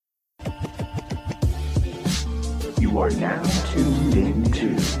You are now tuned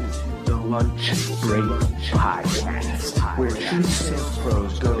into the Lunch Break Podcast, where true sales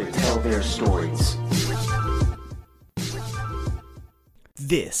pros go to tell their stories.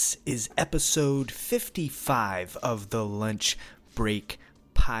 This is episode 55 of the Lunch Break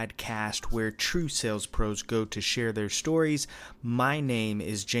Podcast, where true sales pros go to share their stories. My name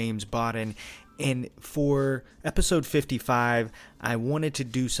is James Bodden, and for episode 55, I wanted to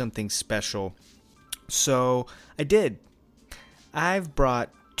do something special. So I did. I've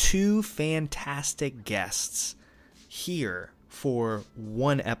brought two fantastic guests here for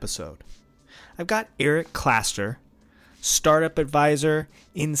one episode. I've got Eric Claster, startup advisor,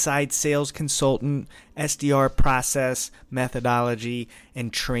 inside sales consultant, SDR process, methodology,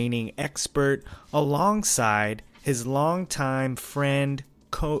 and training expert, alongside his longtime friend,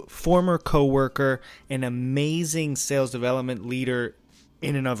 former coworker, and amazing sales development leader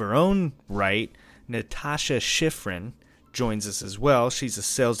in and of her own right, Natasha Schifrin joins us as well. She's a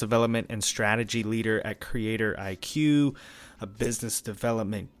sales development and strategy leader at Creator IQ, a business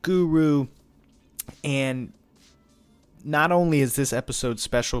development guru, and not only is this episode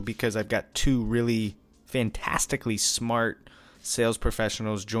special because I've got two really fantastically smart sales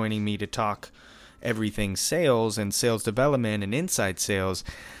professionals joining me to talk everything sales and sales development and inside sales,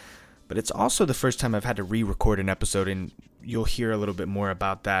 but it's also the first time I've had to re-record an episode, and you'll hear a little bit more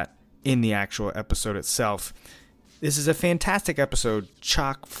about that in the actual episode itself. This is a fantastic episode,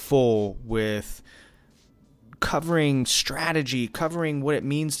 chock full with covering strategy, covering what it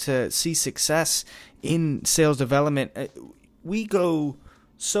means to see success in sales development. We go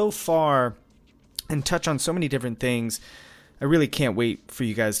so far and touch on so many different things. I really can't wait for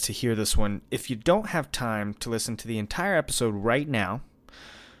you guys to hear this one. If you don't have time to listen to the entire episode right now,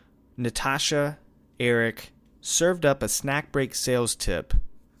 Natasha, Eric served up a snack break sales tip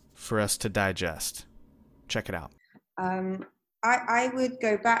for us to digest. Check it out. I would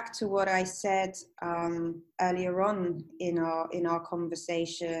go back to what I said earlier on in our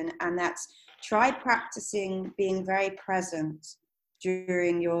conversation, and that's try practicing being very present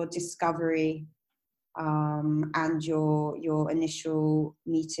during your discovery and your initial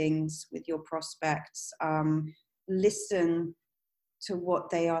meetings with your prospects. Listen to what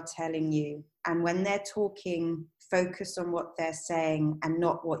they are telling you, and when they're talking, focus on what they're saying and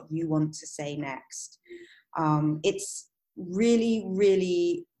not what you want to say next. It's really,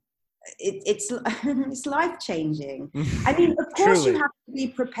 really, it's life-changing. I mean, of course, Truly. you have to be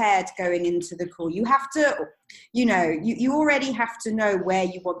prepared going into the call. You have to, you already have to know where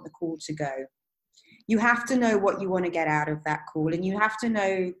you want the call to go. You have to know what you want to get out of that call, and you have to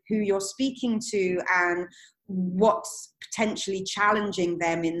know who you're speaking to and what's potentially challenging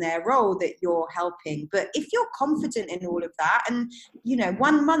them in their role that you're helping. But if you're confident in all of that, and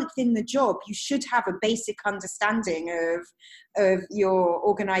 1 month in the job, you should have a basic understanding of your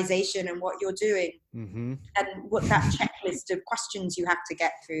organization and what you're doing, and what that checklist of questions you have to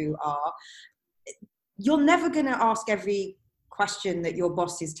get through are. You're never going to ask every question that your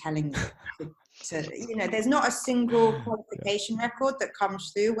boss is telling you. There's not a single qualification record that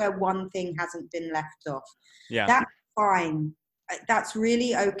comes through where one thing hasn't been left off. Yeah. That's fine. That's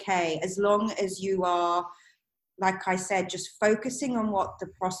really okay, as long as you are, like I said, just focusing on what the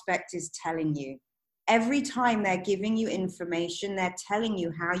prospect is telling you. Every time they're giving you information, they're telling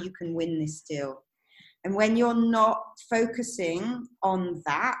you how you can win this deal. And when you're not focusing on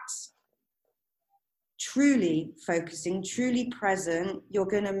that, truly focusing, truly present, you're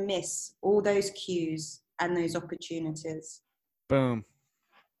going to miss all those cues and those opportunities. Boom.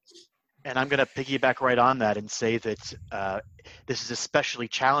 And I'm going to piggyback right on that and say that this is especially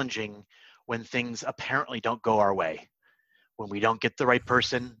challenging when things apparently don't go our way, when we don't get the right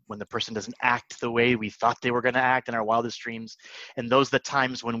person, when the person doesn't act the way we thought they were going to act in our wildest dreams. And those are the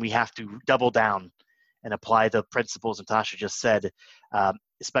times when we have to double down and apply the principles Natasha just said,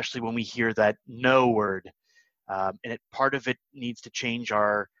 especially when we hear that no word. And part of it needs to change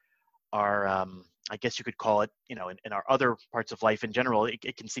our I guess you could call it, in our other parts of life in general,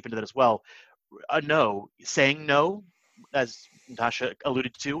 it can seep into that as well. Saying no, as Natasha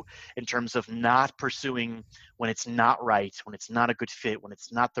alluded to, in terms of not pursuing when it's not right, when it's not a good fit, when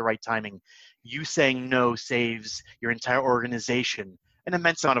it's not the right timing. You saying no saves your entire organization an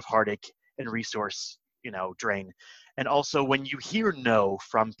immense amount of heartache and resource, drain. And also when you hear no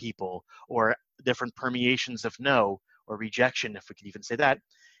from people, or different permeations of no or rejection, if we could even say that,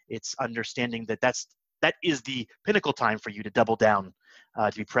 it's understanding that is the pinnacle time for you to double down,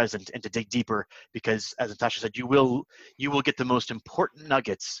 to be present and to dig deeper, because as Natasha said, you will get the most important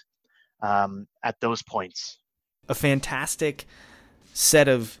nuggets at those points. A fantastic set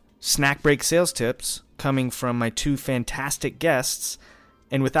of snack break sales tips coming from my two fantastic guests.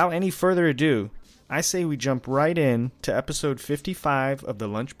 And without any further ado, I say we jump right in to episode 55 of the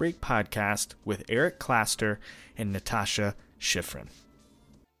Lunch Break Podcast with Eric Klaster and Natasha Schifrin.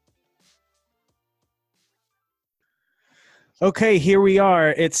 Okay, here we are.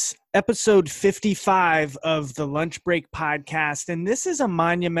 It's episode 55 of the Lunch Break Podcast, and this is a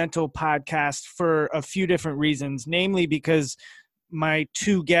monumental podcast for a few different reasons, namely because my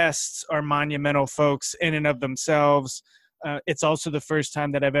two guests are monumental folks in and of themselves. It's also the first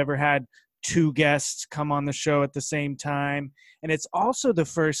time that I've ever had two guests come on the show at the same time, and it's also the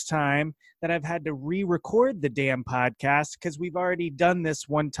first time that I've had to re-record the damn podcast because we've already done this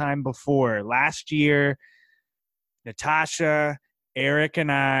one time before. Last year, Natasha, Eric,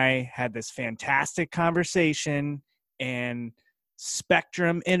 and I had this fantastic conversation, and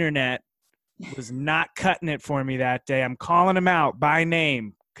Spectrum Internet was not cutting it for me that day. I'm calling them out by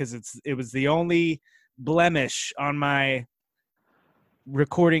name because it was the only blemish on my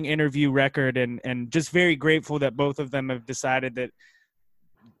recording interview record, and just very grateful that both of them have decided that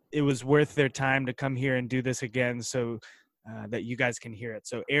it was worth their time to come here and do this again. So that you guys can hear it.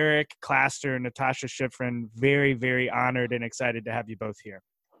 So Eric Klaster and Natasha Schifrin, very, very honored and excited to have you both here.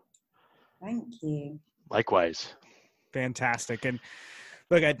 Thank you. Likewise. Fantastic. And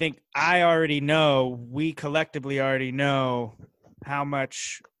look, I think we collectively already know how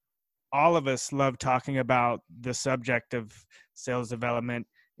much all of us love talking about the subject of sales development,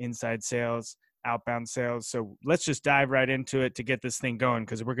 inside sales, outbound sales. So let's just dive right into it to get this thing going,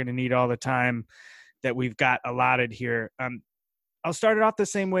 because we're going to need all the time that we've got allotted here. I'll start it off the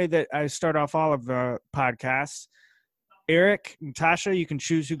same way that I start off all of the podcasts. Eric, Natasha, you can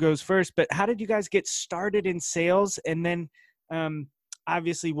choose who goes first, but how did you guys get started in sales? And then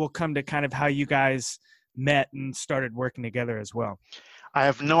obviously we'll come to kind of how you guys met and started working together as well. I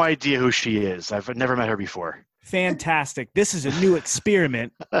have no idea who she is. I've never met her before. Fantastic. This is a new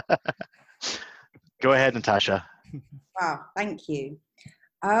experiment. Go ahead, Natasha. Wow, thank you.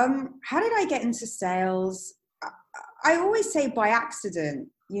 How did I get into sales? I always say by accident.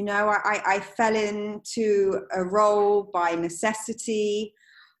 You know, I fell into a role by necessity,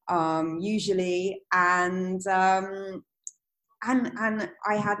 usually, and I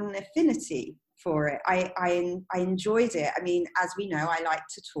had an affinity for it. I enjoyed it. I mean, as we know, I like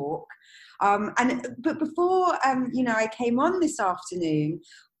to talk. But before I came on this afternoon,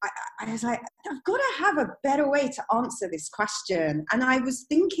 I was like, I've got to have a better way to answer this question. And I was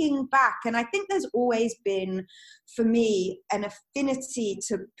thinking back, and I think there's always been, for me, an affinity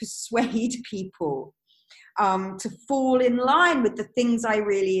to persuade people to fall in line with the things I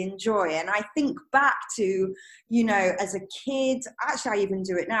really enjoy. And I think back to, as a kid, actually I even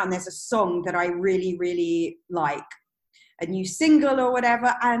do it now, and there's a song that I really, really like, a new single or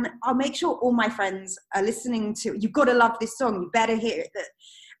whatever, and I'll make sure all my friends are listening to, you've got to love this song, you better hear it.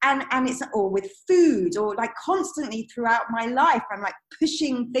 And it's all with food, or like constantly throughout my life, I'm like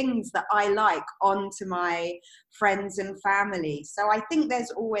pushing things that I like onto my friends and family. So I think there's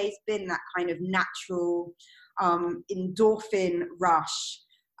always been that kind of natural endorphin rush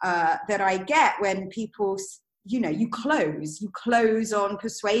that I get when people, you close on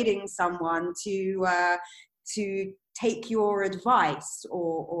persuading someone to take your advice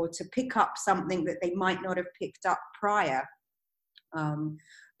or to pick up something that they might not have picked up prior.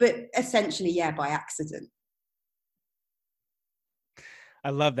 But essentially, yeah, by accident.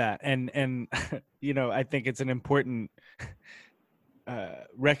 I love that. And I think it's an important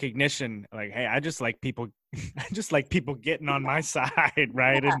recognition. Like, hey, I just like people getting on my side,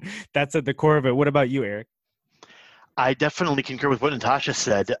 right? And that's at the core of it. What about you, Eric? I definitely concur with what Natasha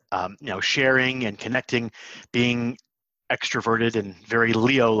said. Sharing and connecting, being extroverted and very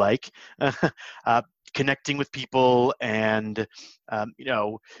Leo-like, connecting with people and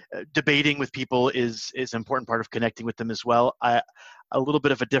debating with people is an important part of connecting with them as well. A little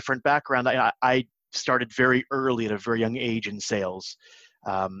bit of a different background. I started very early at a very young age in sales.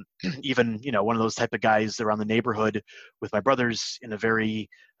 Even one of those type of guys around the neighborhood with my brothers in a very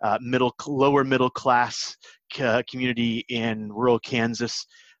lower middle class community in rural Kansas.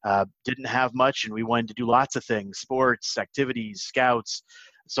 Didn't have much, and we wanted to do lots of things: sports, activities, scouts,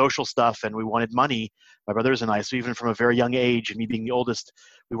 social stuff, and we wanted money, my brothers and I. So even from a very young age, and me being the oldest,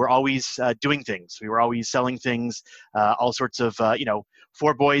 we were always doing things. We were always selling things, all sorts of,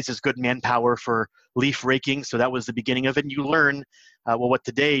 4 boys is good manpower for leaf raking. So that was the beginning of it. And you learn, what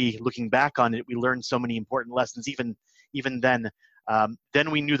today, looking back on it, we learned so many important lessons, even then.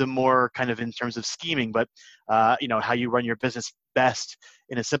 Then we knew them more kind of in terms of scheming, but, how you run your business best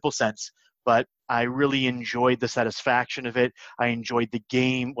in a simple sense. but I really enjoyed the satisfaction of it. I enjoyed the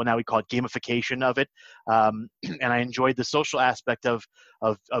game, well, now we call it gamification of it. And I enjoyed the social aspect of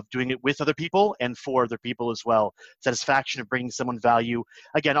doing it with other people and for other people as well. Satisfaction of bringing someone value.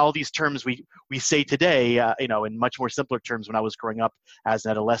 Again, all these terms we say today, in much more simpler terms when I was growing up as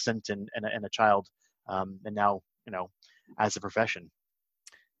an adolescent and a child, and now, as a profession.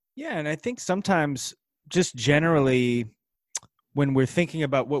 Yeah, and I think sometimes just generally when we're thinking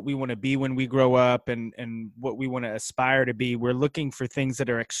about what we want to be when we grow up and what we want to aspire to be, we're looking for things that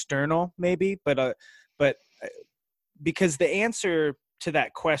are external maybe, but because the answer to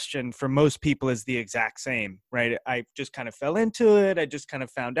that question for most people is the exact same, right? I just kind of fell into it. I just kind of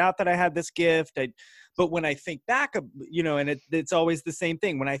found out that I had this gift. But when I think back, and it's always the same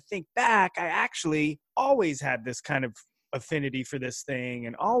thing. When I think back, I actually always had this kind of affinity for this thing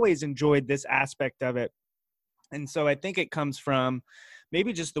and always enjoyed this aspect of it. And so I think it comes from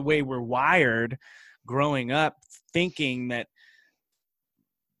maybe just the way we're wired growing up, thinking that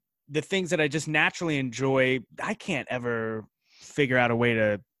the things that I just naturally enjoy, I can't ever figure out a way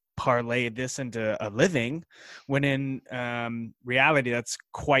to parlay this into a living, when in reality, that's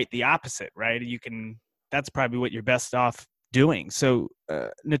quite the opposite, right? That's probably what you're best off doing. So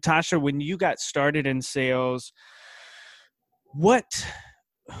Natasha, when you got started in sales, what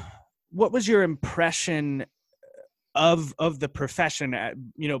was your impression of the profession,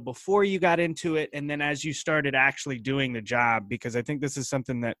 before you got into it, and then as you started actually doing the job? Because I think this is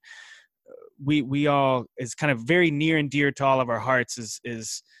something that we all is kind of very near and dear to all of our hearts,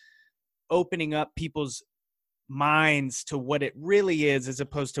 is opening up people's minds to what it really is, as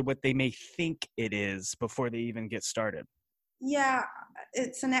opposed to what they may think it is before they even get started. Yeah,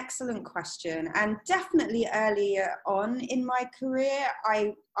 it's an excellent question. And definitely earlier on in my career,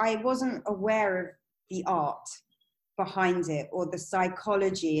 I wasn't aware of the art behind it or the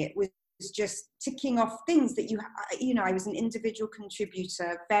psychology. It was just ticking off things that I was an individual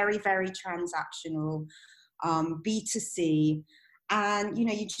contributor, very, very transactional, B2C. And,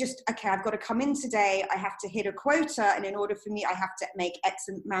 I've got to come in today, I have to hit a quota. And in order for me, I have to make X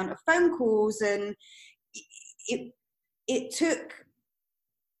amount of phone calls. And it took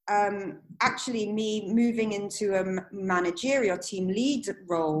actually me moving into a managerial team lead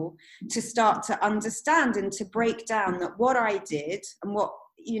role to start to understand and to break down that what I did and what,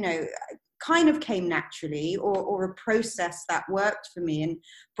 kind of came naturally, or a process that worked for me, and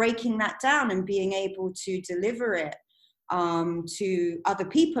breaking that down and being able to deliver it to other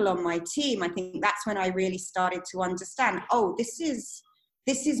people on my team. I think that's when I really started to understand,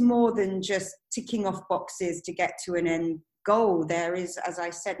 this is more than just ticking off boxes to get to an end goal. There is, as I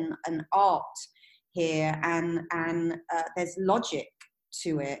said, an art here, and there's logic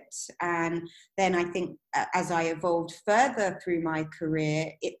to it. And then I think as I evolved further through my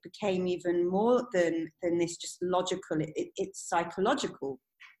career, it became even more than this just logical. It's psychological.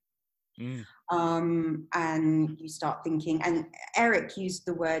 And you start thinking, and Eric used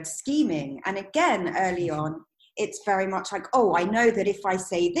the word scheming, and again early on, it's very much like, I know that if I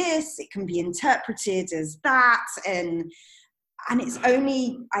say this, it can be interpreted as that. And it's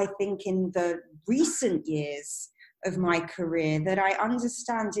only, I think, in the recent years of my career that I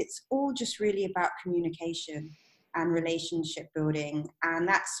understand it's all just really about communication and relationship building. And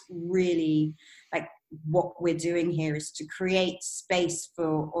that's really like what we're doing here, is to create space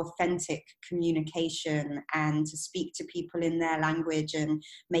for authentic communication and to speak to people in their language and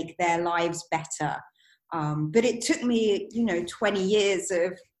make their lives better. But it took me, 20 years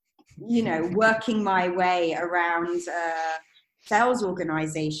of, working my way around sales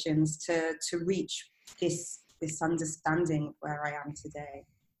organizations to reach this understanding of where I am today.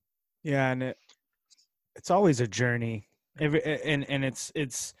 Yeah, and it's always a journey. And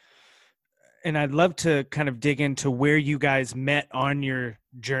I'd love to kind of dig into where you guys met on your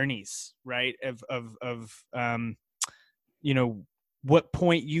journeys, right? Of what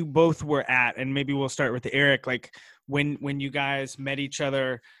point you both were at, and maybe we'll start with Eric, like when you guys met each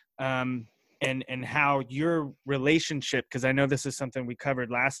other, and how your relationship, because I know this is something we covered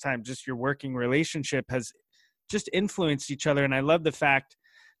last time, just your working relationship has just influenced each other. And I love the fact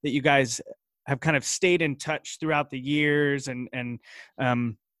that you guys have kind of stayed in touch throughout the years, and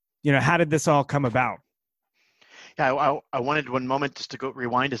how did this all come about? Yeah, I wanted one moment just to go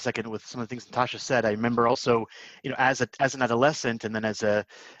rewind a second with some of the things Natasha said. I remember also, as an adolescent, and then as a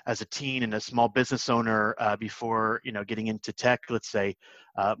teen and a small business owner, before getting into tech, let's say,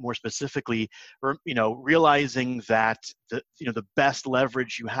 more specifically, realizing that the best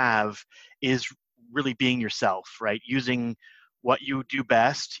leverage you have is really being yourself, right? Using what you do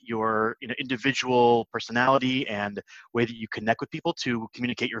best, your individual personality and way that you connect with people to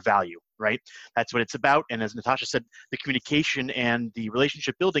communicate your value, right? That's what it's about. And as Natasha said, the communication and the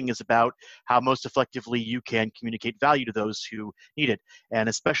relationship building is about how most effectively you can communicate value to those who need it. And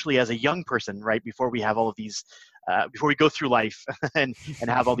especially as a young person, right, before we have all of these, before we go through life and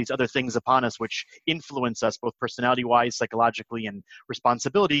have all these other things upon us which influence us both personality-wise, psychologically, and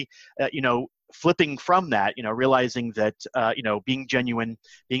responsibility, flipping from that, realizing that, being genuine,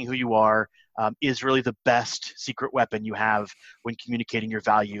 being who you are, is really the best secret weapon you have when communicating your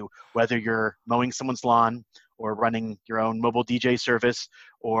value, whether you're mowing someone's lawn or running your own mobile DJ service,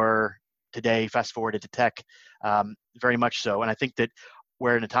 or today, fast forwarded to tech, very much so. And I think that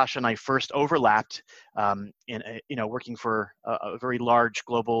where Natasha and I first overlapped working for a very large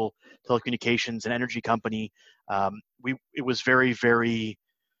global telecommunications and energy company, it was very, very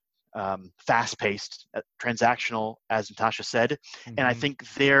fast-paced, transactional, as Natasha said. Mm-hmm. And I think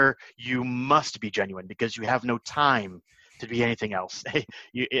there you must be genuine because you have no time to be anything else.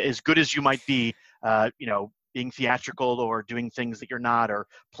 As good as you might be, being theatrical or doing things that you're not, or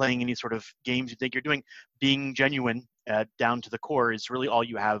playing any sort of games you think you're doing, being genuine down to the core is really all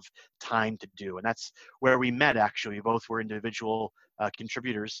you have time to do. And that's where we met, actually. We both were individual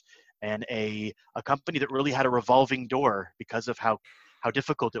contributors, and a company that really had a revolving door because of how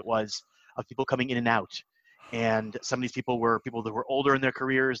difficult it was of people coming in and out. And some of these people were people that were older in their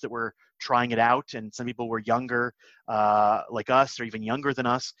careers that were trying it out, and some people were younger, like us, or even younger than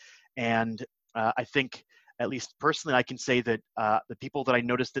us. And I think, at least personally, I can say that the people that I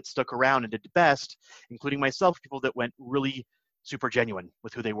noticed that stuck around and did the best, including myself, people that went really super genuine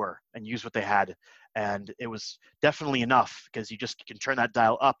with who they were and used what they had. And it was definitely enough, because you just can turn that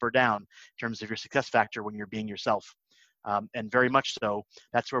dial up or down in terms of your success factor when you're being yourself. And very much so,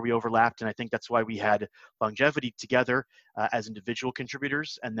 that's where we overlapped. And I think that's why we had longevity together as individual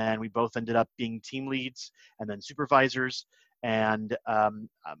contributors. And then we both ended up being team leads and then supervisors. And,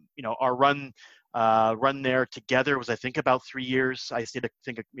 our run there together was, I think, about 3 years. I stayed, I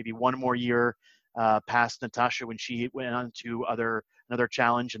think, maybe one more year past Natasha when she went on to another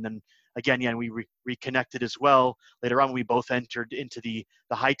challenge. And then again, we reconnected as well. Later on, we both entered into the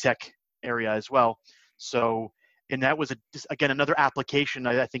high-tech area as well. So, and that was, again, another application.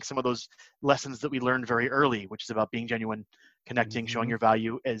 I think some of those lessons that we learned very early, which is about being genuine, connecting, showing your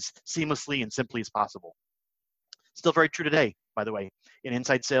value as seamlessly and simply as possible. Still very true today, by the way, in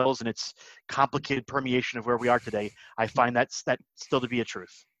inside sales and its complicated permeation of where we are today. I find that still to be a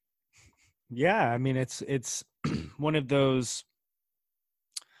truth. Yeah, I mean, it's one of those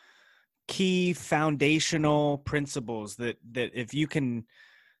key foundational principles that if you can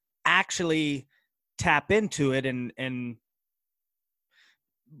actually tap into it, and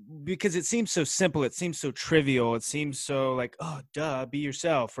because it seems so simple, it seems so trivial, it seems so like, oh, duh, be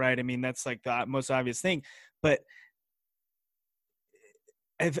yourself, right? I mean, that's like the most obvious thing. But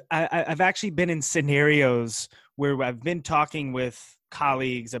I've actually been in scenarios where I've been talking with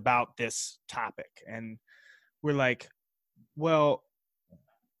colleagues about this topic, and we're like, well,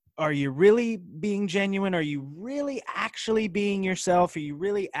 are you really being genuine? Are you really actually being yourself? Are you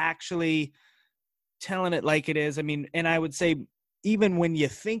really actually telling it like it is? I mean, and I would say, even when you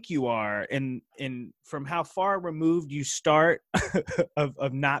think you are, and from how far removed you start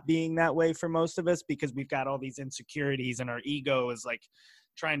of not being that way for most of us, because we've got all these insecurities and our ego is like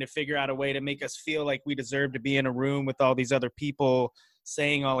trying to figure out a way to make us feel like we deserve to be in a room with all these other people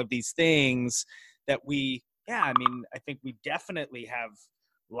saying all of these things that I think we definitely have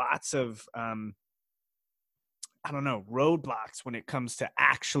lots of, roadblocks when it comes to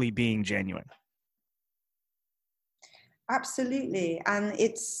actually being genuine. Absolutely. And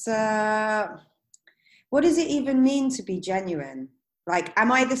it's, what does it even mean to be genuine? Like,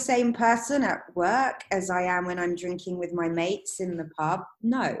 am I the same person at work as I am when I'm drinking with my mates in the pub?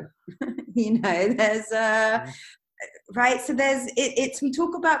 No. There's right. So we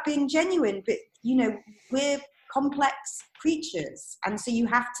talk about being genuine, but, we're complex creatures. And so you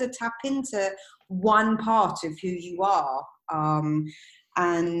have to tap into one part of who you are.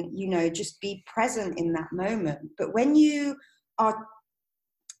 And just be present in that moment. But when you're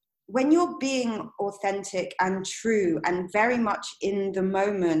being authentic and true and very much in the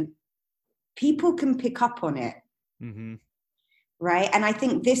moment, people can pick up on it. Mm-hmm. Right. And I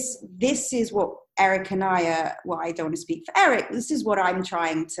think this is what Eric and I are, well, I don't want to speak for Eric, this is what I'm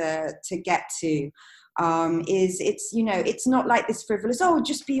trying to get to, is it's not like this frivolous, oh,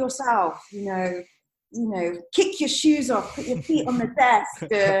 just be yourself, kick your shoes off, put your feet on the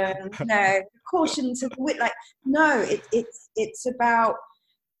desk, and caution to the wit. Like, no, it's about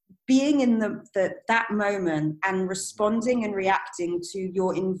being in that moment and responding and reacting to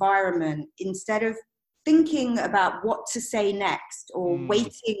your environment instead of thinking about what to say next or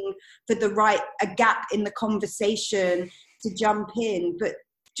waiting for a gap in the conversation to jump in, but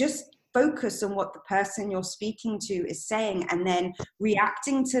just focus on what the person you're speaking to is saying and then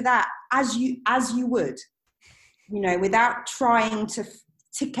reacting to that as you would, without trying to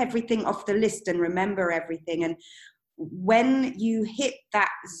tick everything off the list and remember everything. And when you hit that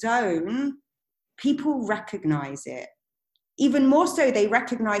zone, people recognize it. Even more so, they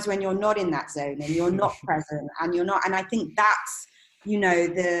recognize when you're not in that zone and you're not present and you're not. And I think that's,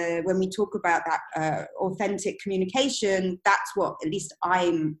 when we talk about that authentic communication, that's what at least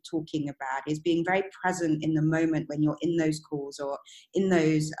I'm talking about, is being very present in the moment when you're in those calls or in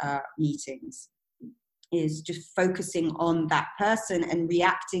those meetings, is just focusing on that person and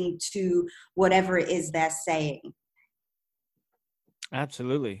reacting to whatever it is they're saying.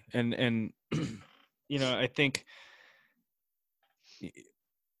 Absolutely. And I think,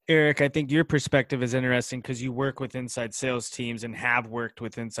 Eric, I think your perspective is interesting because you work with inside sales teams and have worked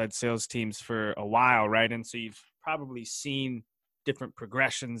with inside sales teams for a while, right? And so you've probably seen different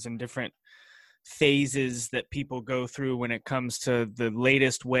progressions and different phases that people go through when it comes to the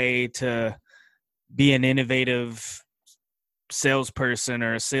latest way to be an innovative salesperson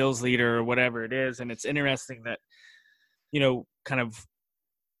or a sales leader or whatever it is. And it's interesting that, kind of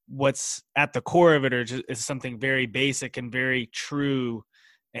what's at the core of it is something very basic and very true,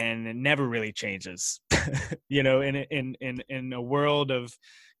 and it never really changes. In a world of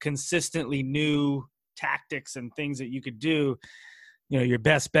consistently new tactics and things that you could do, your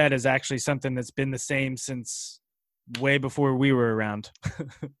best bet is actually something that's been the same since way before we were around.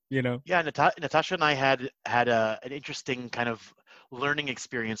 Yeah, Natasha and I had an interesting kind of learning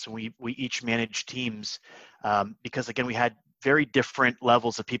experience when we each managed teams, because again, we had very different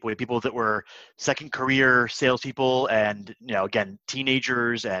levels of people. We had people that were second career salespeople and, again,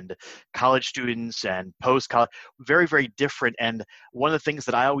 teenagers and college students and post-college, very, very different. And one of the things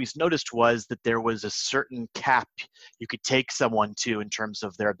that I always noticed was that there was a certain cap you could take someone to in terms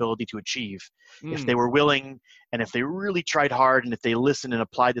of their ability to achieve. If they were willing and if they really tried hard and if they listened and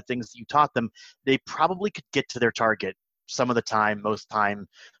applied the things that you taught them, they probably could get to their target some of the time, most time,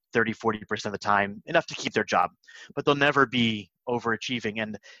 30-40% of the time, enough to keep their job, but they'll never be overachieving.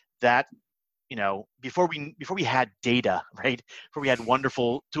 And that, before we had data, right, before we had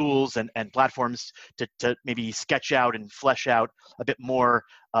wonderful tools and platforms to maybe sketch out and flesh out a bit more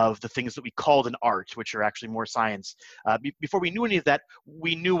of the things that we called an art, which are actually more science, before we knew any of that,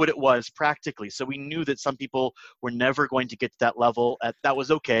 we knew what it was practically. So we knew that some people were never going to get to that level. That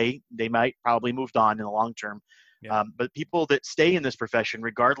was okay. They might probably moved on in the long term. Yeah. But people that stay in this profession,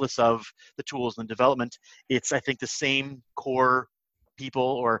 regardless of the tools and the development, it's, I think, the same core people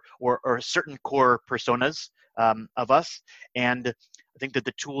or certain core personas of us. And I think that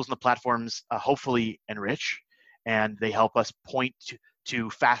the tools and the platforms hopefully enrich, and they help us point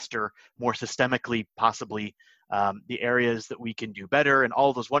to faster, more systemically, possibly, the areas that we can do better and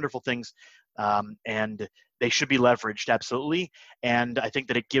all those wonderful things. And they should be leveraged, absolutely. And I think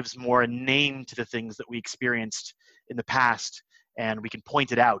that it gives more a name to the things that we experienced in the past, and we can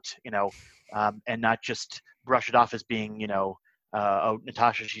point it out, and not just brush it off as being, oh,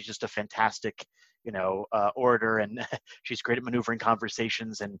 Natasha, she's just a fantastic, orator, and she's great at maneuvering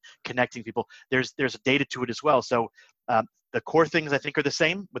conversations and connecting people. There's a data to it as well. So the core things I think are the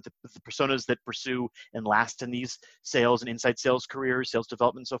same with the personas that pursue and last in these sales and inside sales careers, sales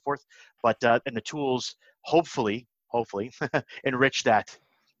development, and so forth. But and the tools hopefully enrich that,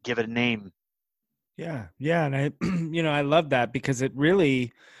 give it a name. Yeah. And I, I love that because it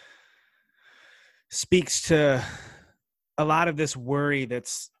really speaks to a lot of this worry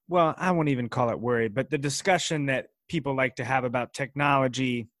that's, well, I won't even call it worry, but the discussion that people like to have about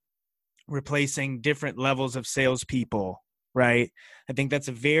technology replacing different levels of salespeople, right? I think that's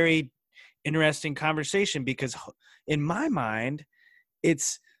a very interesting conversation because in my mind,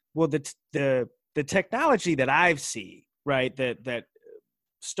 it's, well, the technology that I've seen, right, that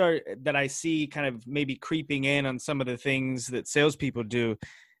I see kind of maybe creeping in on some of the things that salespeople do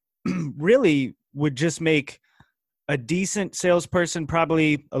really would just make a decent salesperson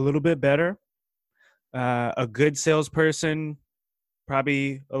probably a little bit better, a good salesperson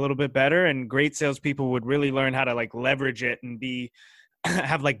probably a little bit better, and great salespeople would really learn how to like leverage it and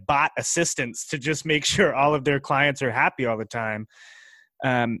have like bot assistants to just make sure all of their clients are happy all the time.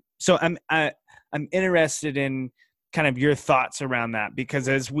 So I'm interested in kind of your thoughts around that, because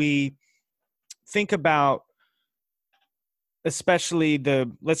as we think about, especially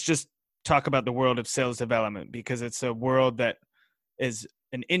let's just talk about the world of sales development, because it's a world that is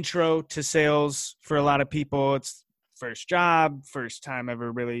an intro to sales for a lot of people. It's first job, first time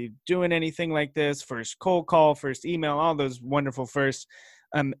ever really doing anything like this, first cold call, first email, all those wonderful firsts.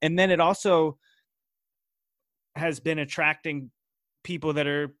 And then it also has been attracting people that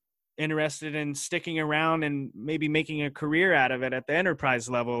are interested in sticking around and maybe making a career out of it at the enterprise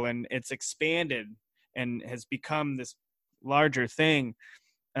level. And it's expanded and has become this larger thing.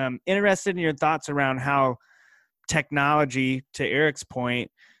 Interested in your thoughts around how technology, to Eric's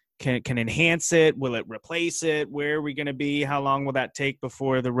point, can enhance it. Will it replace it? Where are we going to be? How long will that take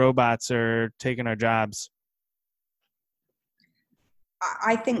before the robots are taking our jobs?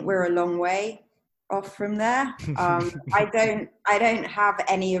 I think we're a long way off from there. I don't have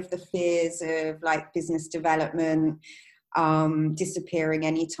any of the fears of like business development disappearing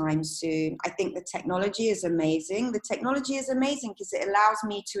anytime soon. I think the technology is amazing. The technology is amazing because it allows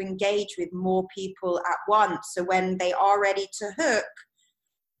me to engage with more people at once. So when they are ready to hook,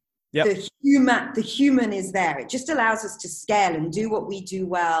 yep, the human is there. It just allows us to scale and do what we do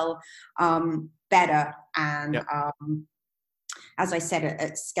well, better. And yep, as I said,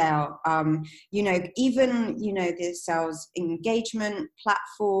 at scale, even, the sales engagement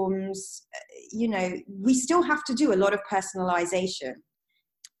platforms, we still have to do a lot of personalization.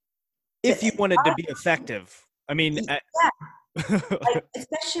 If you want it to be effective. I mean,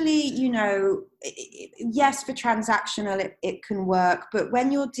 especially, yes, for transactional, it can work. But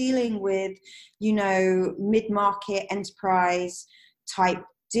when you're dealing with, mid-market enterprise type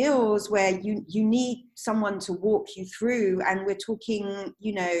deals where you need someone to walk you through, and we're talking,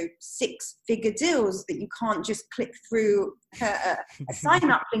 6-figure deals that you can't just click through a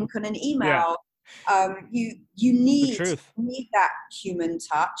sign-up link on an email. Yeah. You need that human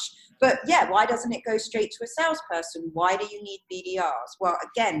touch. But yeah, why doesn't it go straight to a salesperson? Why do you need BDRs? Well,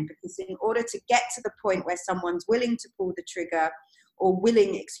 again, because in order to get to the point where someone's willing to pull the trigger or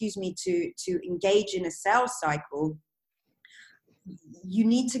willing, to engage in a sales cycle, you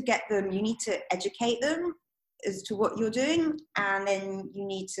need to educate them as to what you're doing, and then you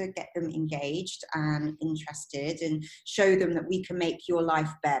need to get them engaged and interested and show them that we can make your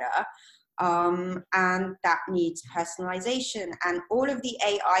life better. And that needs personalization. And all of the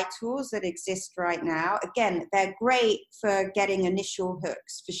AI tools that exist right now, again, they're great for getting initial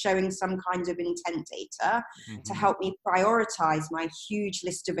hooks, for showing some kind of intent data, mm-hmm, to help me prioritize my huge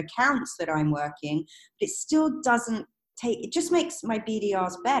list of accounts that I'm working. But it still doesn't it just makes my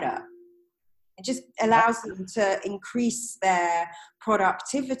BDRs better. It just allows them to increase their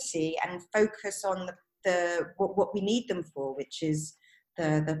productivity and focus on what we need them for, which is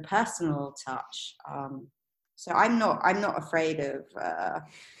the personal touch. So I'm not afraid of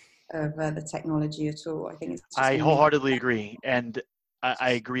the technology at all. I think it's just I wholeheartedly agree, and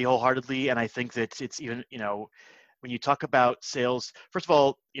I agree wholeheartedly. And I think that it's even, when you talk about sales, first of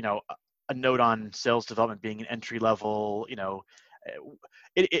all, a note on sales development being an entry level,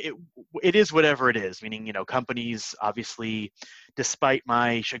 it is whatever it is, meaning, companies, obviously, despite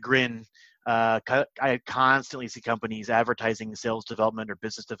my chagrin, I constantly see companies advertising sales development or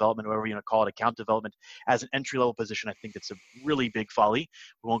business development, whatever you want to call it, account development, as an entry-level position. I think it's a really big folly.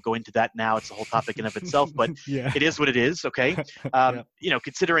 We won't go into that now. It's a whole topic in of itself, but yeah, it is what it is, okay? Yeah.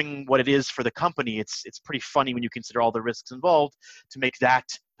 Considering what it is for the company, it's pretty funny when you consider all the risks involved to make that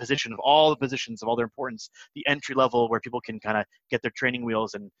position, of all the positions of all their importance, the entry level where people can kind of get their training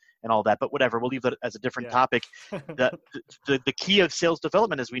wheels and all that. But whatever, we'll leave that as a different topic. The key of sales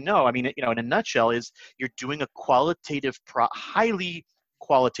development, as we know, I mean, in a nutshell, is you're doing a highly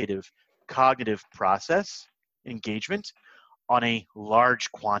qualitative cognitive process engagement on a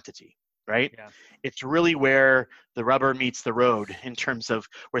large quantity, right? Yeah. It's really where the rubber meets the road in terms of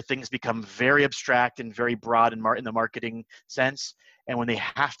where things become very abstract and very broad in the marketing sense, and when they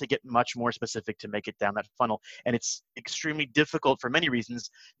have to get much more specific to make it down that funnel. And it's extremely difficult for many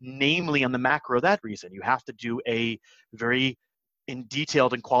reasons, namely on the macro, that reason. You have to do a very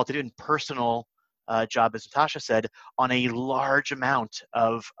detailed and qualitative and personal job, as Natasha said, on a large amount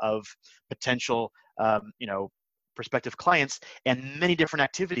of potential, prospective clients, and many different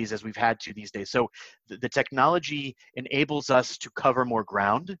activities as we've had to these days. So the technology enables us to cover more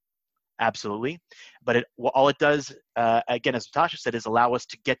ground, absolutely. But all it does, again, as Natasha said, is allow us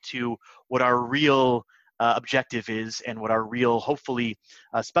to get to what our real objective is and what our real, hopefully,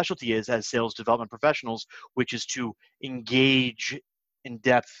 specialty is as sales development professionals, which is to engage in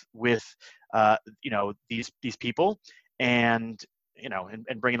depth with, these people and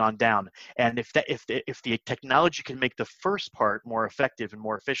bring it on down. And if the technology can make the first part more effective and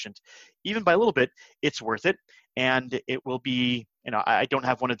more efficient, even by a little bit, it's worth it. And it will be, I don't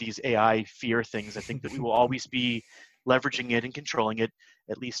have one of these AI fear things. I think that we will always be leveraging it and controlling it,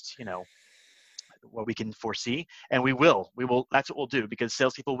 at least, what we can foresee, and we will, that's what we'll do, because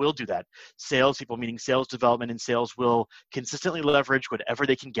salespeople will do that. Salespeople, meaning sales development and sales, will consistently leverage whatever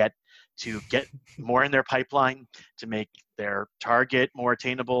they can get to get more in their pipeline, to make their target more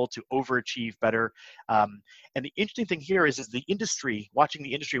attainable, to overachieve better. And the interesting thing here is the industry, watch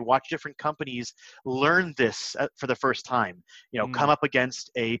different companies learn this for the first time, come up against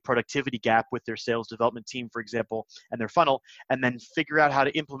a productivity gap with their sales development team, for example, and their funnel, and then figure out how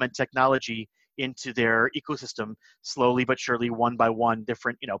to implement technology into their ecosystem slowly but surely, one by one,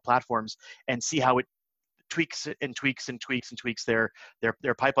 different platforms, and see how it tweaks their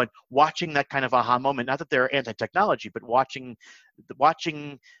pipeline. Watching that kind of aha moment, not that they're anti-technology, but watching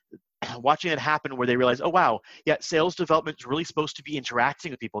it happen, where they realize, oh wow, yeah, sales development is really supposed to be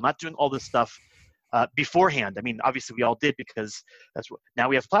interacting with people, not doing all this stuff beforehand. I mean, obviously we all did, because that's what, now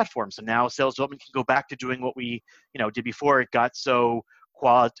we have platforms, and now sales development can go back to doing what we did before it got so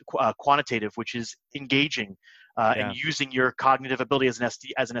quantitative, which is engaging and using your cognitive ability as an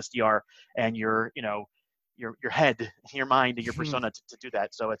SDR, and your head, your mind, and your persona to do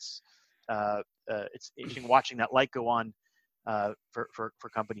that. So it's interesting watching that light go on for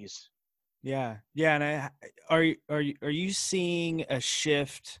companies. Yeah. And are you seeing a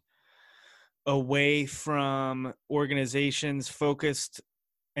shift away from organizations focused,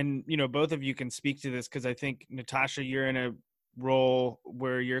 and both of you can speak to this, because I think, Natasha, you're in a role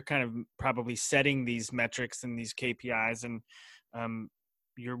where you're kind of probably setting these metrics and these KPIs, and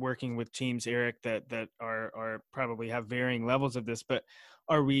you're working with teams, Eric, that are probably have varying levels of this. But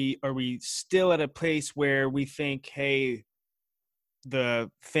are we still at a place where we think, hey,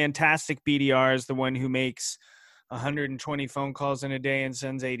 the fantastic BDR is the one who makes 120 phone calls in a day and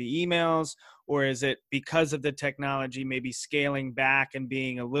sends 80 emails? Or is it, because of the technology, maybe scaling back and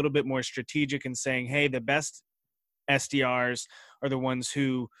being a little bit more strategic and saying, hey, the best SDRs are the ones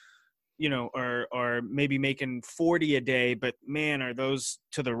who, are maybe making 40 a day, but man, are those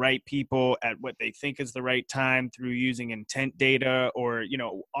to the right people at what they think is the right time through using intent data, or,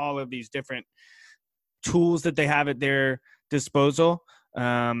 all of these different tools that they have at their disposal.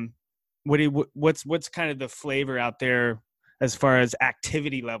 What's kind of the flavor out there as far as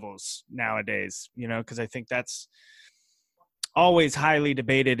activity levels nowadays, because I think that's always highly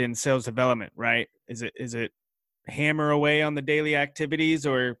debated in sales development, right? Is it hammer away on the daily activities,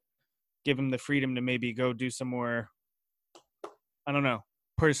 or give them the freedom to maybe go do some more, I don't know,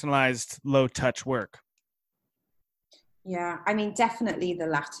 personalized, low touch work? Yeah, I mean, definitely the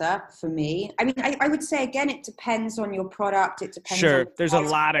latter for me. I mean, I would say, again, it depends on your product. It depends. Sure, on there's a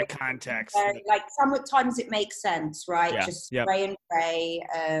lot of context. Like sometimes it makes sense, right? Yeah. Just spray and pray,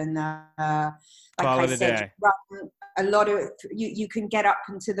 and like Call I it a said, day. run a lot of you can get up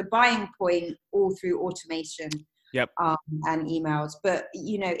into the buying point all through automation. Yep. And emails, but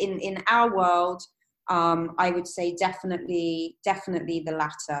in our world, I would say definitely the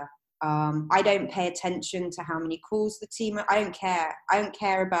latter. I don't pay attention to how many calls the team. I don't care. I don't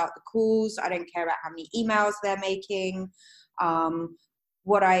care about the calls. I don't care about how many emails they're making.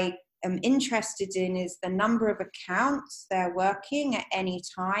 What I am interested in is the number of accounts they're working at any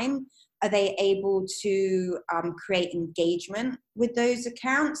time. Are they able to create engagement with those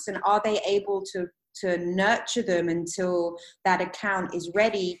accounts, and are they able to nurture them until that account is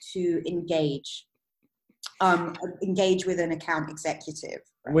ready to engage with an account executive?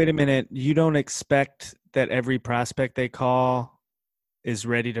 Right? Wait a minute. You don't expect that every prospect they call is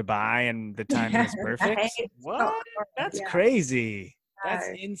ready to buy and the timing is perfect? Right? What? That's crazy. That's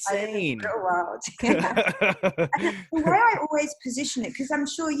insane. Real world. The way I always position it, because I'm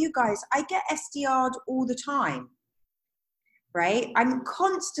sure you guys, I get SDR'd all the time. Right? I'm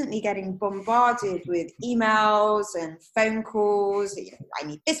constantly getting bombarded with emails and phone calls. I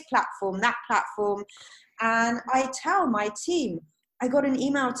need this platform, that platform. And I tell my team, I got an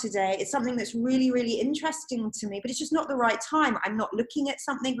email today. It's something that's really, really interesting to me, but it's just not the right time. I'm not looking at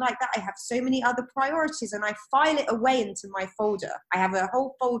something like that. I have so many other priorities, and I file it away into my folder. I have a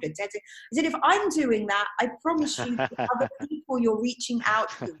whole folder dedicated. I said, if I'm doing that, I promise you, other people you're reaching out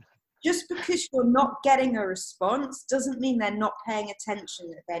to. Just because you're not getting a response doesn't mean they're not paying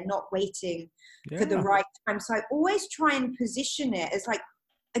attention, that they're not waiting for the right time. So I always try and position it as, like,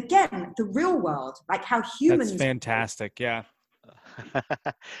 again, the real world, like how humans. That's fantastic. Yeah.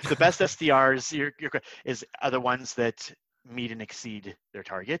 The best SDRs are the ones that meet and exceed their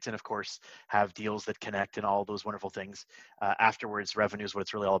targets, and of course have deals that connect and all those wonderful things. Afterwards, revenue is what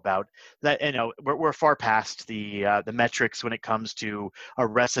it's really all about. That, we're far past the metrics when it comes to a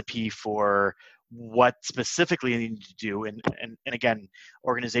recipe for what specifically you need to do. And again,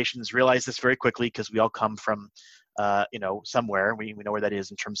 organizations realize this very quickly, because we all come from somewhere. We know where that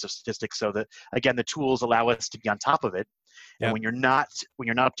is in terms of statistics. So that, again, the tools allow us to be on top of it. And Yep. when you're not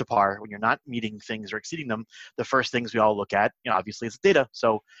up to par, when you're not meeting things or exceeding them, the first things we all look at, obviously, is data.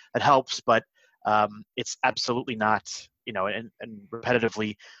 So it helps, but it's absolutely not, and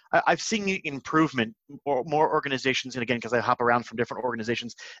repetitively, I've seen improvement, or more organizations, and again, because I hop around from different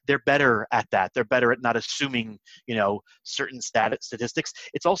organizations, they're better at that. They're better at not assuming, certain statistics.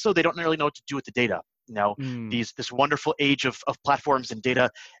 It's also, they don't really know what to do with the data. This wonderful age of platforms and data,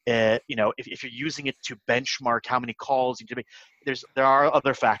 if you're using it to benchmark how many calls you do make, there are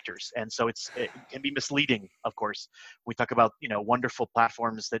other factors, and so it can be misleading. Of course, we talk about wonderful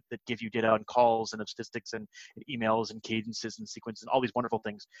platforms that give you data on calls and of statistics and emails and cadences and sequences and all these wonderful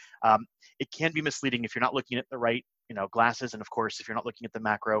things. It can be misleading if you're not looking at the right glasses, and of course if you're not looking at the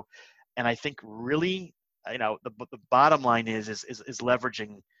macro. And I think really the bottom line is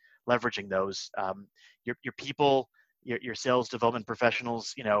leveraging those. Your people, your sales development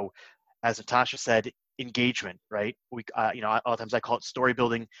professionals, as Natasha said, engagement, right? A lot of times I call it story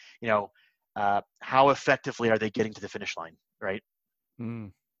building. How effectively are they getting to the finish line, right?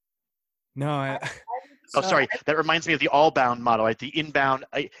 Mm. No, sorry. That reminds me of the all-bound model, right? The inbound.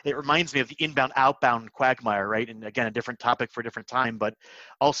 It reminds me of the inbound-outbound quagmire, right? And again, a different topic for a different time, but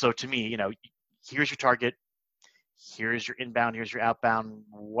also to me, here's your target, here's your inbound, here's your outbound,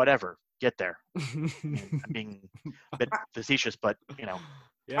 whatever. Get there. I'm being a bit facetious, but Yeah.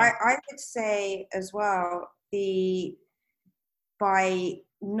 I would say as well, by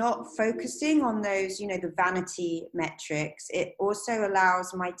not focusing on those, the vanity metrics, it also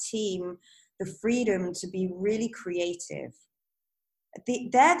allows my team the freedom to be really creative.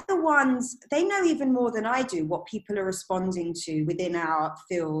 They're the ones, they know even more than I do what people are responding to within our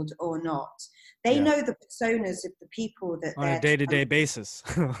field or not. They know the personas of the people that on they're a day-to-day basis.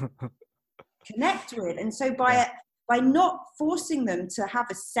 connect with. And so by not forcing them to have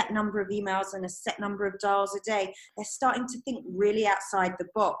a set number of emails and a set number of dials a day, they're starting to think really outside the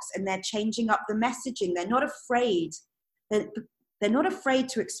box, and they're changing up the messaging. They're not afraid. They're not afraid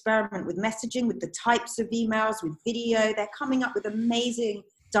to experiment with messaging, with the types of emails, with video. They're coming up with amazing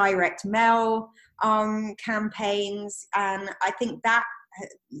direct mail campaigns. And I think that,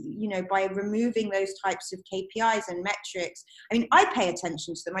 by removing those types of KPIs and metrics, I mean, I pay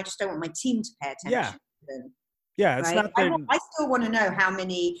attention to them. I just don't want my team to pay attention to them. Yeah, it's right? not that. I still want to know how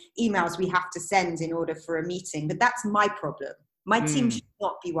many emails we have to send in order for a meeting, but that's my problem. My team should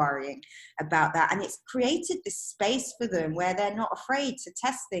not be worrying about that. And it's created this space for them where they're not afraid to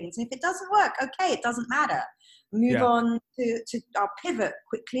test things. And if it doesn't work, okay, it doesn't matter. Move on to our pivot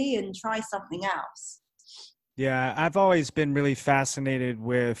quickly and try something else. Yeah, I've always been really fascinated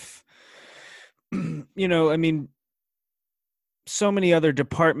with, I mean, so many other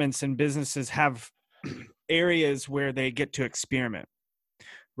departments and businesses have areas where they get to experiment,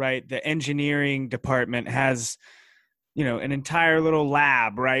 right? The engineering department has, an entire little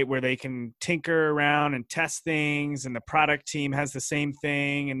lab, right, where they can tinker around and test things, and the product team has the same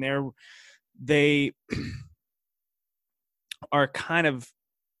thing, and they are kind of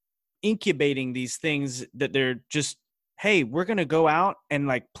incubating these things that they're just, hey, we're going to go out and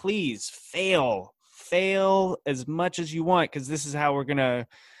please fail as much as you want, because this is how we're going to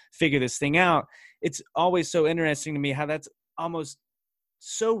figure this thing out. It's always so interesting to me how that's almost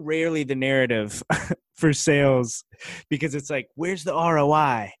so rarely the narrative for sales, because it's where's the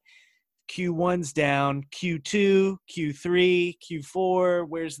ROI? Q1's down, Q2, Q3, Q4,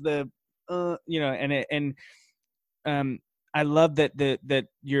 where's the, I love that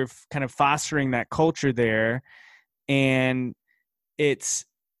you're kind of fostering that culture there. And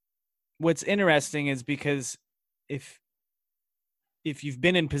what's interesting is because if you've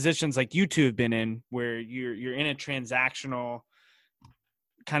been in positions like you two have been in, where you're in a transactional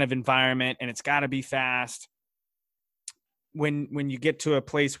kind of environment and it's got to be fast, when you get to a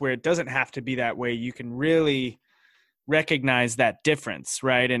place where it doesn't have to be that way, you can really recognize that difference,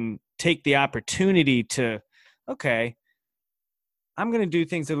 right? And take the opportunity to, okay, I'm going to do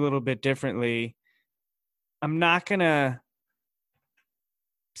things a little bit differently. I'm not going to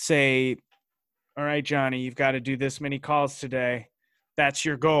say, all right, Johnny, you've got to do this many calls today. That's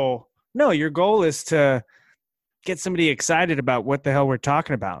your goal. No, your goal is to get somebody excited about what the hell we're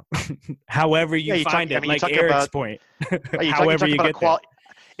talking about. However you find it, like Eric's point. However you get there.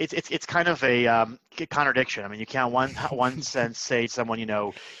 It's kind of a contradiction. I mean, you can't one sense say to someone,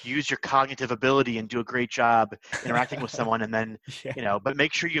 use your cognitive ability and do a great job interacting with someone, and then but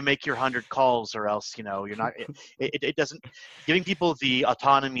make sure you make your 100 calls, or else you're not. It doesn't, giving people the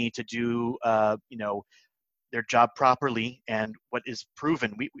autonomy to do their job properly and what is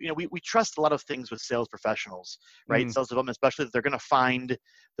proven. We trust a lot of things with sales professionals, right? Sales development, especially, that they're going to find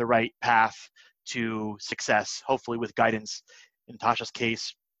the right path to success, hopefully with guidance. In Tasha's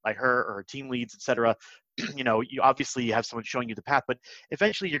case, by her or her team leads, etc. You obviously have someone showing you the path, but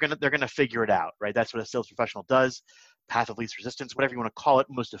eventually they're gonna figure it out, right? That's what a sales professional does. Path of least resistance, whatever you want to call it,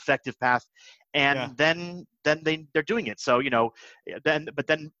 most effective path, and then they're doing it. So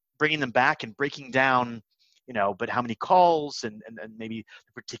then bringing them back and breaking down, but how many calls and maybe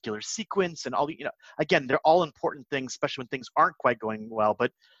the particular sequence and all the, again, they're all important things, especially when things aren't quite going well,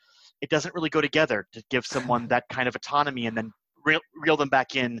 but it doesn't really go together to give someone that kind of autonomy and then reel them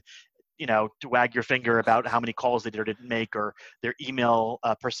back in, to wag your finger about how many calls they did or didn't make, or their email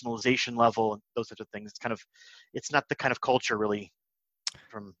personalization level and those types of things. It's not the kind of culture, really,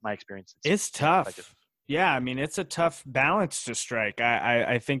 from my experience. It's tough. Yeah, I mean, it's a tough balance to strike.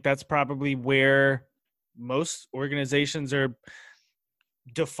 I think that's probably where most organizations are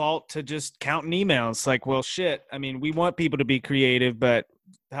default to just counting emails. Like, well, shit. I mean, we want people to be creative, but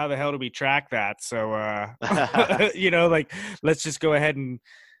how the hell do we track that? So, like, let's just go ahead and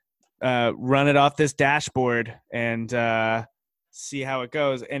run it off this dashboard and see how it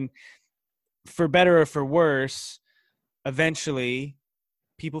goes. And for better or for worse, eventually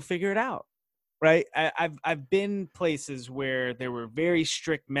people figure it out, right? I've been places where there were very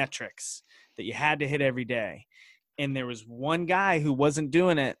strict metrics that you had to hit every day. And there was one guy who wasn't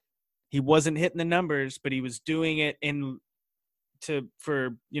doing it. He wasn't hitting the numbers, but he was doing it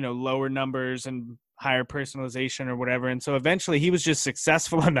for lower numbers and higher personalization or whatever. And so eventually he was just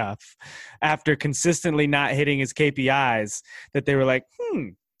successful enough after consistently not hitting his KPIs that they were like,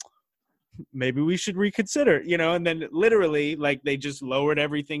 maybe we should reconsider, and then literally, like, they just lowered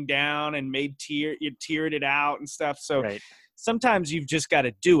everything down and tiered it out and stuff. So Sometimes you've just got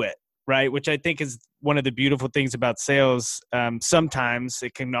to do it, right? Which I think is one of the beautiful things about sales. Sometimes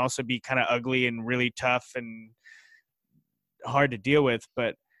it can also be kind of ugly and really tough and hard to deal with,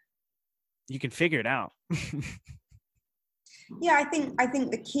 but you can figure it out. Yeah, I think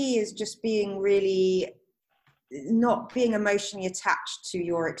the key is just being really not being emotionally attached to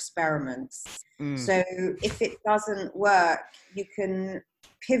your experiments. So if it doesn't work, you can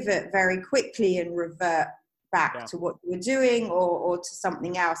pivot very quickly and revert back to what you were doing or to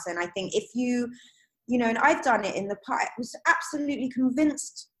something else. And I think if and I've done it in the past, I was absolutely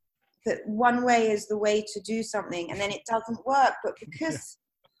convinced that one way is the way to do something, and then it doesn't work. But because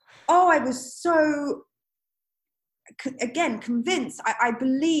I was so, again, convinced, I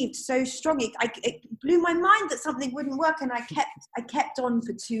believed so strongly, it blew my mind that something wouldn't work, and I kept on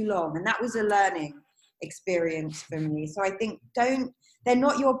for too long, and that was a learning experience for me. So I think they're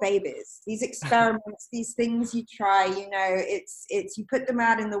not your babies. These experiments, these things you try, it's you put them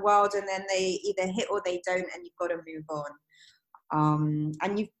out in the world, and then they either hit or they don't, and you've got to move on.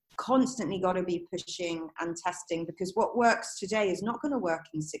 And you've constantly got to be pushing and testing, because what works today is not going to work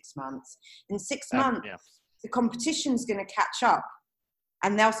in 6 months. In 6 months, the competition's going to catch up,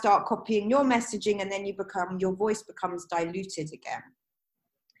 and they'll start copying your messaging, and then your voice becomes diluted again.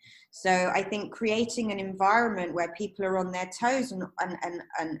 So I think creating an environment where people are on their toes and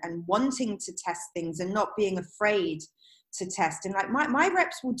wanting to test things and not being afraid to test. And like my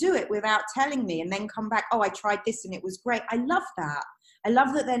reps will do it without telling me and then come back, I tried this and it was great. I love that. I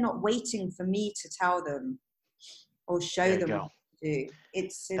love that they're not waiting for me to tell them or show them what to do.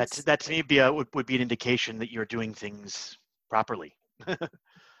 It's that to me would be an indication that you're doing things properly.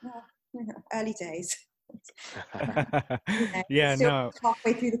 Early days. Halfway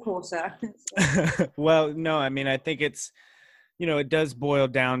through the quarter. Well, no, I mean, I think it's, it does boil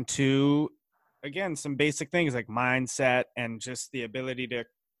down to, again, some basic things like mindset and just the ability to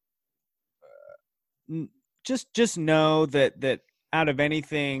just know that out of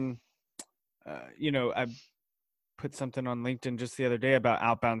anything, I put something on LinkedIn just the other day about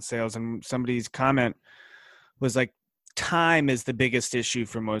outbound sales, and somebody's comment was like, time is the biggest issue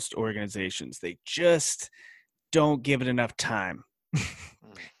for most organizations. They just don't give it enough time.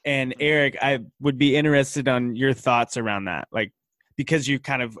 And Eric, I would be interested on your thoughts around that, like, because you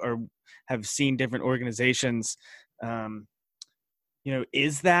kind of have seen different organizations.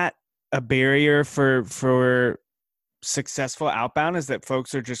 Is that a barrier for successful outbound? Is that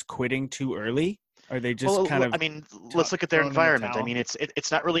folks are just quitting too early? Are they just let's look at their environment. I mean,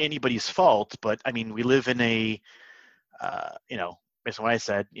 it's not really anybody's fault, but I mean, we live in a based on what I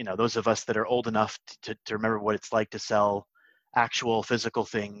said, those of us that are old enough to remember what it's like to sell actual physical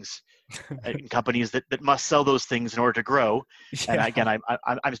things in companies that must sell those things in order to grow. And Yeah. again,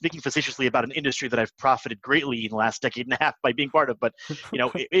 I'm speaking facetiously about an industry that I've profited greatly in the last decade and a half by being part of. But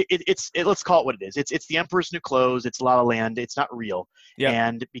let's call it what it is. It's the Emperor's New Clothes. It's La La Land. It's not real. Yep.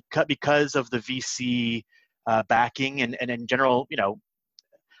 And because of the VC backing and in general,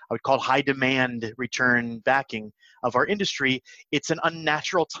 I would call it high demand return backing of our industry, it's an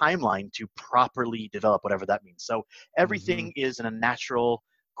unnatural timeline to properly develop whatever that means. So everything is in a natural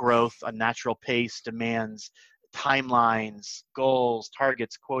growth, a natural pace, demands, timelines, goals,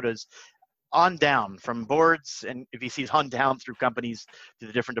 targets, quotas, on down from boards and VCs on down through companies to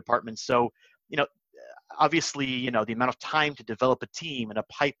the different departments. So, obviously, the amount of time to develop a team and a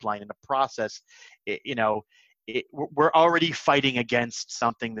pipeline and a process, we're already fighting against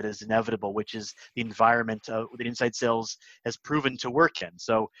something that is inevitable, which is the environment that inside sales has proven to work in.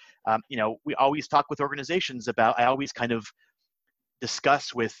 So, we always talk with organizations about, I always kind of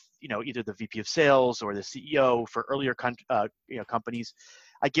discuss with, either the VP of sales or the CEO for earlier companies.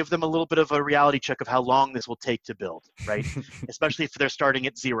 I give them a little bit of a reality check of how long this will take to build, right? Especially if they're starting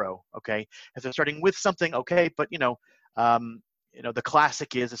at zero, okay? If they're starting with something, okay, but the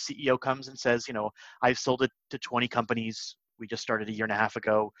classic is a CEO comes and says, I've sold it to 20 companies. We just started a year and a half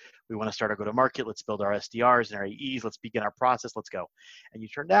ago. We want to start our go-to-market. Let's build our SDRs and our AEs. Let's begin our process. Let's go. And you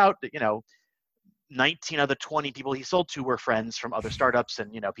turned out that, 19 of the 20 people he sold to were friends from other startups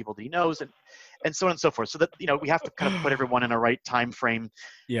and, people that he knows and so on and so forth. So that, we have to kind of put everyone in a right time frame.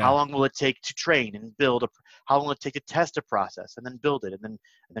 Yeah. How long will it take to train and build how long will it take to test a process and then build it and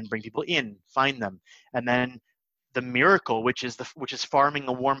then bring people in, find them. And then the miracle, which is farming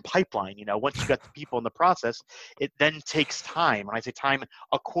a warm pipeline. Once you got the people in the process, it then takes time. When I say time,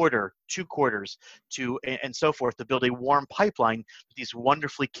 a quarter, 2 quarters and so forth to build a warm pipeline with these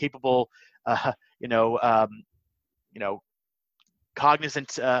wonderfully capable, cognizant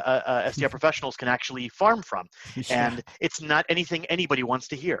SDR professionals can actually farm from. Yeah. And it's not anything anybody wants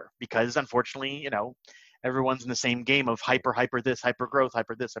to hear because unfortunately, everyone's in the same game of hyper this, hyper growth,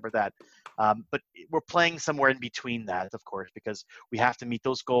 hyper this, hyper that. But we're playing somewhere in between that, of course, because we have to meet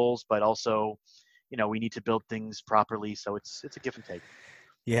those goals, but also, we need to build things properly. So it's a give and take.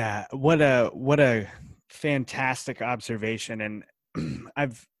 Yeah. What a fantastic observation. And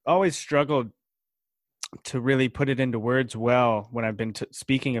I've always struggled to really put it into words well when I've been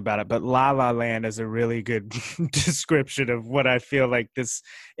speaking about it, but La La Land is a really good description of what I feel like this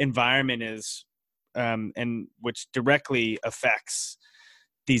environment is. And which directly affects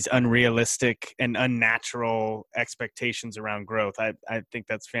these unrealistic and unnatural expectations around growth. I think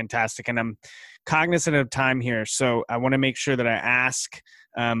that's fantastic. And I'm cognizant of time here. So I want to make sure that I ask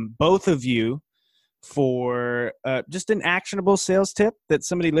both of you for just an actionable sales tip that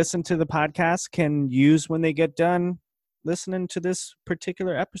somebody listening to the podcast can use when they get done listening to this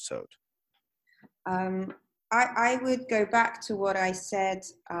particular episode. I would go back to what I said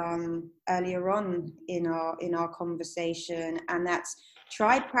earlier on in our conversation, and that's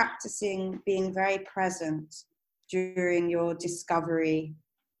try practicing being very present during your discovery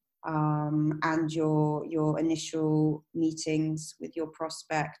and your initial meetings with your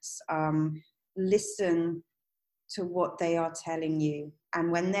prospects. Listen to what they are telling you,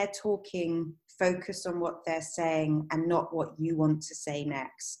 and when they're talking, focus on what they're saying and not what you want to say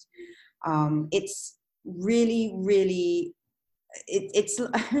next. It's really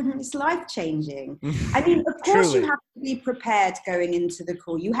it's life changing. I mean, of course, Truly. you have to be prepared going into the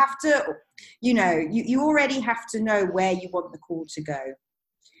call. You have to, you already have to know where you want the call to go.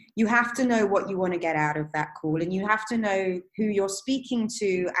 You have to know what you want to get out of that call, and you have to know who you're speaking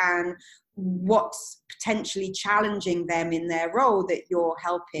to and what's potentially challenging them in their role that you're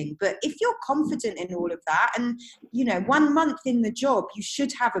helping. But if you're confident in all of that, and 1 month in the job, you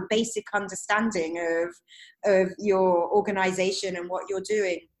should have a basic understanding of your organization and what you're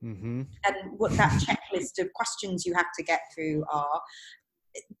doing, and what that checklist of questions you have to get through are.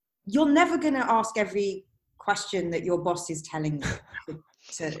 You're never going to ask every question that your boss is telling you.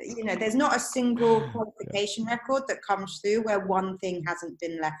 There's not a single qualification record that comes through where one thing hasn't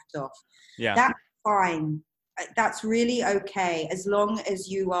been left off. Yeah. That's fine. That's really okay, as long as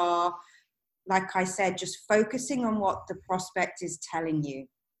you are, like I said, just focusing on what the prospect is telling you.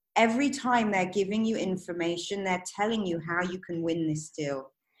 Every time they're giving you information, they're telling you how you can win this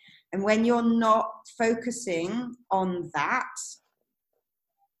deal. And when you're not focusing on that,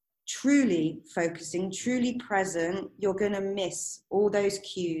 truly focusing, truly present, you're going to miss all those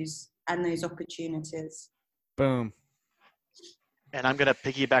cues and those opportunities. Boom. And I'm going to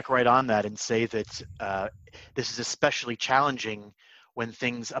piggyback right on that and say that this is especially challenging when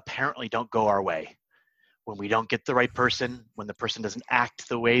things apparently don't go our way, when we don't get the right person, when the person doesn't act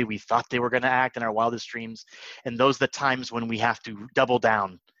the way we thought they were going to act in our wildest dreams. And those are the times when we have to double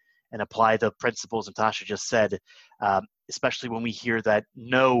down and apply the principles Natasha just said, especially when we hear that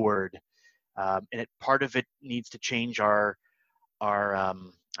no word. And part of it needs to change our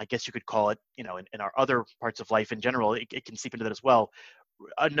I guess you could call it, in our other parts of life in general, it can seep into that as well.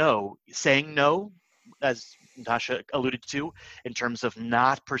 A no, saying no, as Natasha alluded to, in terms of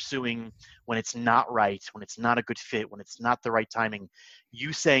not pursuing when it's not right, when it's not a good fit, when it's not the right timing.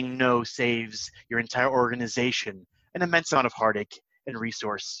 You saying no saves your entire organization an immense amount of heartache and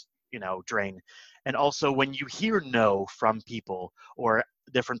resource, drain. And also when you hear no from people, or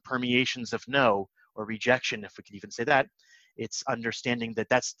different permeations of no or rejection, if we could even say that, it's understanding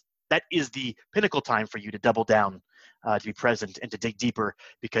that is the pinnacle time for you to double down, to be present and to dig deeper,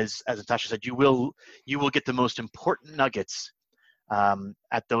 because as Natasha said, you will get the most important nuggets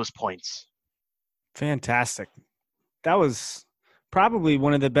at those points. Fantastic. That was probably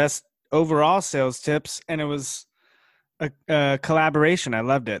one of the best overall sales tips, and it was a collaboration. I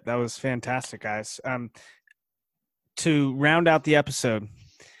loved it. That was fantastic, guys. To round out the episode,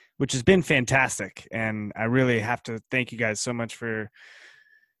 which has been fantastic, and I really have to thank you guys so much for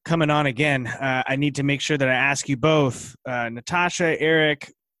coming on again. I need to make sure that I ask you both, Natasha,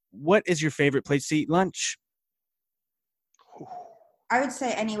 Eric, what is your favorite place to eat lunch? I would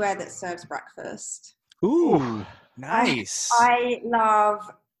say anywhere that serves breakfast. Ooh, nice. I love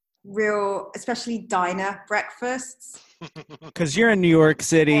especially diner breakfasts. Because you're in New York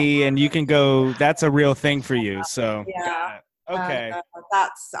City and you can go, that's a real thing for you. So, yeah. Okay.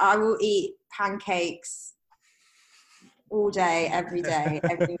 I will eat pancakes all day, every day,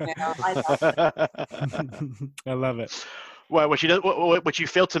 every meal. I love it. I love it. Well, what you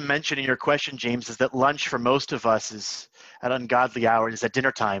failed to mention in your question, James, is that lunch for most of us is at ungodly hours, at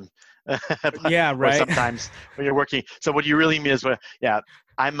dinner time. Yeah, right. Or sometimes when you're working. So what you really mean is,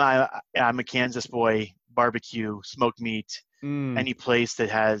 I'm a Kansas boy. Barbecue, smoked meat, any place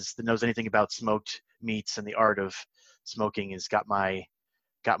that knows anything about smoked meats and the art of smoking has piqued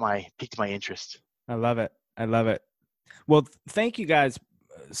my interest. I love it. Well, thank you guys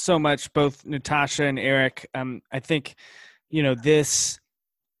so much, both Natasha and Eric. I think, this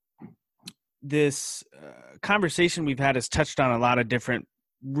conversation we've had has touched on a lot of different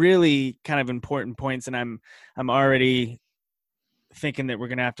really kind of important points, and I'm already thinking that we're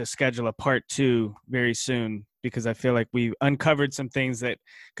going to have to schedule a part 2 very soon, because I feel like we uncovered some things that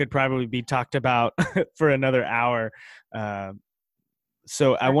could probably be talked about for another hour.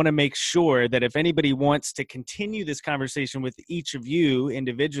 So I want to make sure that if anybody wants to continue this conversation with each of you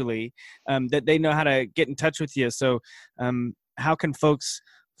individually, that they know how to get in touch with you. So how can folks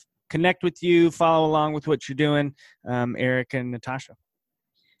connect with you, follow along with what you're doing, Eric and Natasha?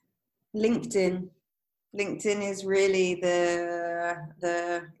 LinkedIn is really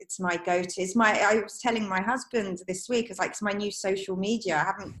it's my go-to. I was telling my husband this week, it's my new social media. I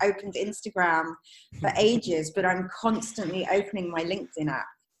haven't opened Instagram for ages, but I'm constantly opening my LinkedIn app.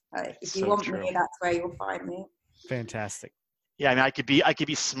 If you want me, that's where you'll find me. Fantastic. Yeah, I mean, I could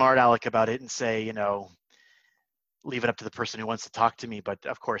be smart aleck about it and say, leave it up to the person who wants to talk to me. But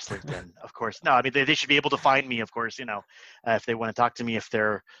of course, LinkedIn, of course. No, I mean, they should be able to find me, of course, if they want to talk to me, if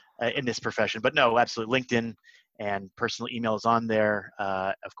they're in this profession. But no, absolutely. LinkedIn and personal email is on there,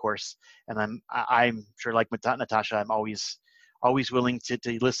 of course. And I'm sure, like Natasha, I'm always willing to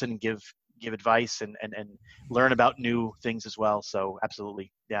listen and give advice and learn about new things as well. So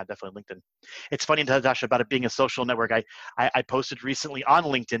absolutely. Yeah, definitely LinkedIn. It's funny, Natasha, about it being a social network. I posted recently on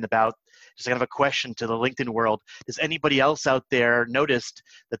LinkedIn about just kind of a question to the LinkedIn world. Does anybody else out there noticed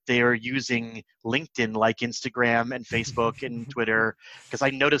that they are using LinkedIn like Instagram and Facebook and Twitter? Because I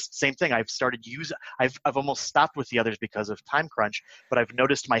noticed the same thing. I've almost stopped with the others because of time crunch, but I've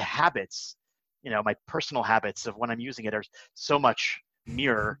noticed my habits, my personal habits of when I'm using it are so much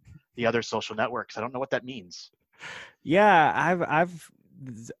mirror the other social networks. I don't know what that means. Yeah, I've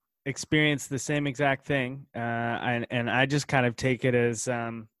experienced the same exact thing, and I just kind of take it as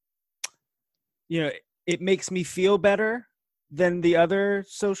it makes me feel better than the other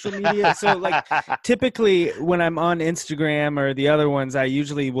social media. So typically when I'm on Instagram or the other ones, I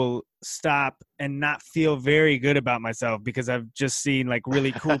usually will stop and not feel very good about myself because I've just seen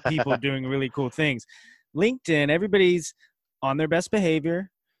really cool people doing really cool things. LinkedIn, everybody's on their best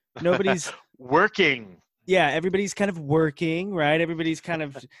behavior. Nobody's working. Yeah, everybody's kind of working, right? Everybody's kind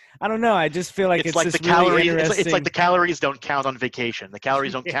of, I don't know. I just feel like it's like just the calories. Really interesting. It's like the calories don't count on vacation. The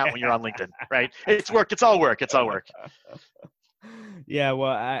calories don't count when you're on LinkedIn, right? It's work. It's all work. It's all work. Yeah,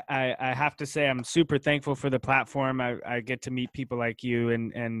 well, I have to say I'm super thankful for the platform. I get to meet people like you,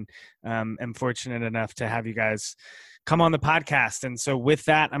 and am fortunate enough to have you guys come on the podcast. And so with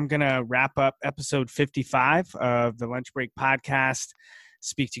that, I'm going to wrap up episode 55 of the Lunch Break Podcast.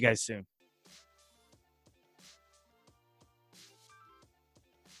 Speak to you guys soon.